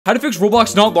How to fix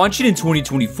Roblox not launching in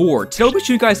 2024. Today I'll be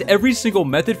showing you guys every single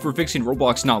method for fixing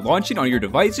Roblox not launching on your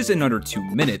devices in under 2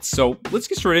 minutes, so let's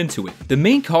get straight into it. The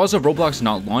main cause of Roblox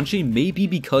not launching may be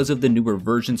because of the newer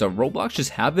versions of Roblox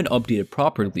just haven't updated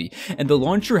properly, and the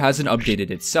launcher hasn't updated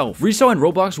itself. Reinstalling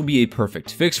Roblox will be a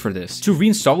perfect fix for this. To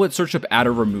reinstall it, search up add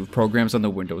or remove programs on the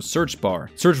Windows search bar.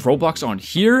 Search Roblox on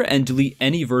here and delete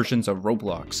any versions of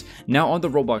Roblox. Now on the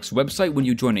Roblox website, when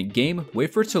you join a game,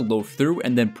 wait for it to load through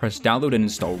and then press download and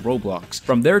install Roblox.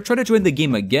 From there, try to join the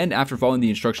game again after following the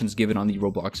instructions given on the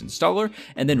Roblox installer,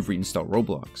 and then reinstall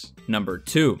Roblox. Number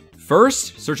 2.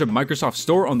 First, search up Microsoft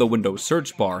Store on the Windows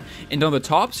search bar, and on the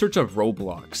top, search up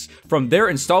Roblox. From there,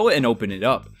 install it and open it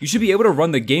up. You should be able to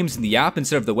run the games in the app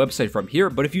instead of the website from here,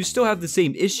 but if you still have the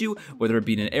same issue, whether it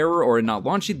be an error or not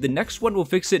launching, the next one will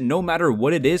fix it no matter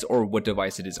what it is or what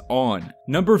device it is on.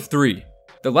 Number 3.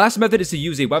 The last method is to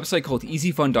use a website called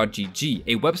easyfun.gg,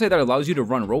 a website that allows you to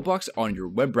run Roblox on your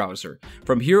web browser.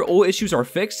 From here, all issues are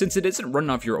fixed since it isn't run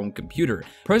off your own computer.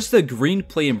 Press the green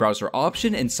play in browser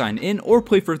option and sign in or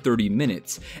play for 30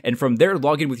 minutes. And from there,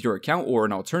 log in with your account or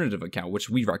an alternative account, which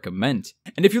we recommend.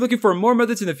 And if you're looking for more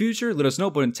methods in the future, let us know,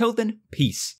 but until then, peace.